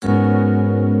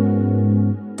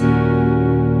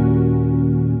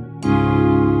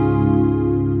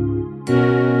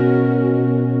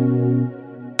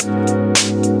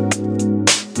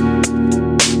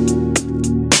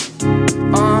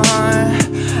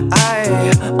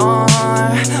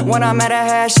I met her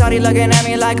hair, shawty looking at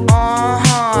me like,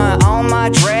 on my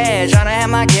dread, tryna have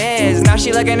my kids. Now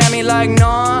she looking at me like,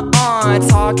 no,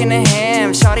 talking to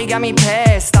him, shawty got me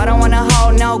pissed. I don't wanna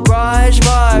hold no grudge,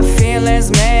 but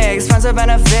feelings mixed, friends with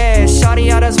benefits.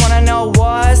 Shawty, I just wanna know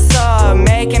what's up,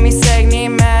 making me sick, need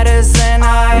medicine.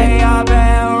 I've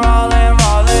been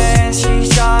rolling, she's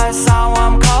just how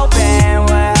I'm coping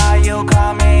with how you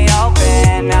call me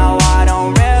open. Now I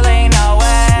don't really know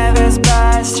if it's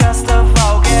best just to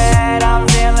forget. I'm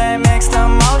feeling mixed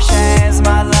emotions,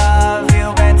 my love,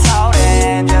 you've been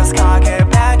toting. Just cock it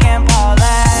back and pull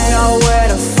it. Nowhere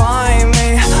to find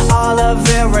me, all of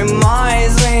it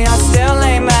reminds me I still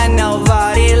ain't met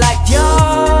nobody like you,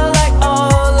 like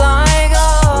oh, like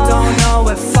oh. Don't know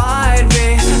if I'd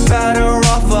be better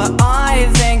off, but I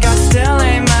think I still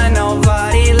ain't met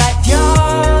nobody like you,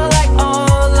 like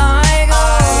oh, like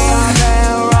oh.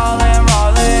 I've been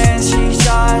rolling, she's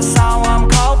just how I'm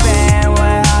coping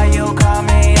with how you call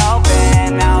me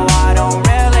open. Now I don't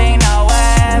really know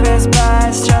if it's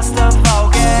best just to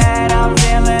forget. I'm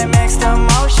feeling mixed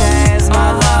emotions,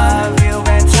 my love, you've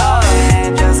been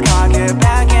toting. Just cock it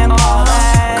back and pull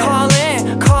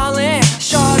it. Callin',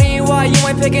 shawty, why you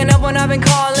ain't picking up when I've been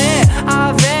calling?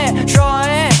 I've been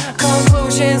drawing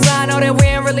conclusions, I know that we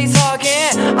ain't really talking.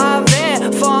 I've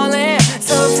been falling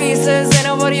to pieces, ain't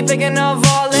nobody picking up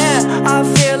all in. I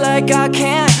feel like I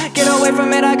can't get away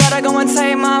from it, I gotta go and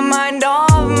take my mind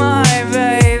off my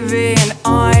baby. And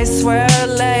I swear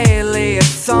lately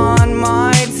it's on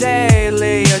my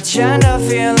daily agenda,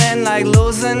 feeling like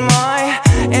losing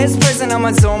it's prison,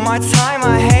 I'ma do my time.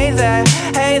 I hate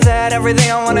that,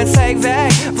 everything I wanna take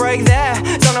back, break that.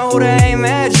 Don't know who to aim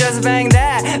at, just bang that.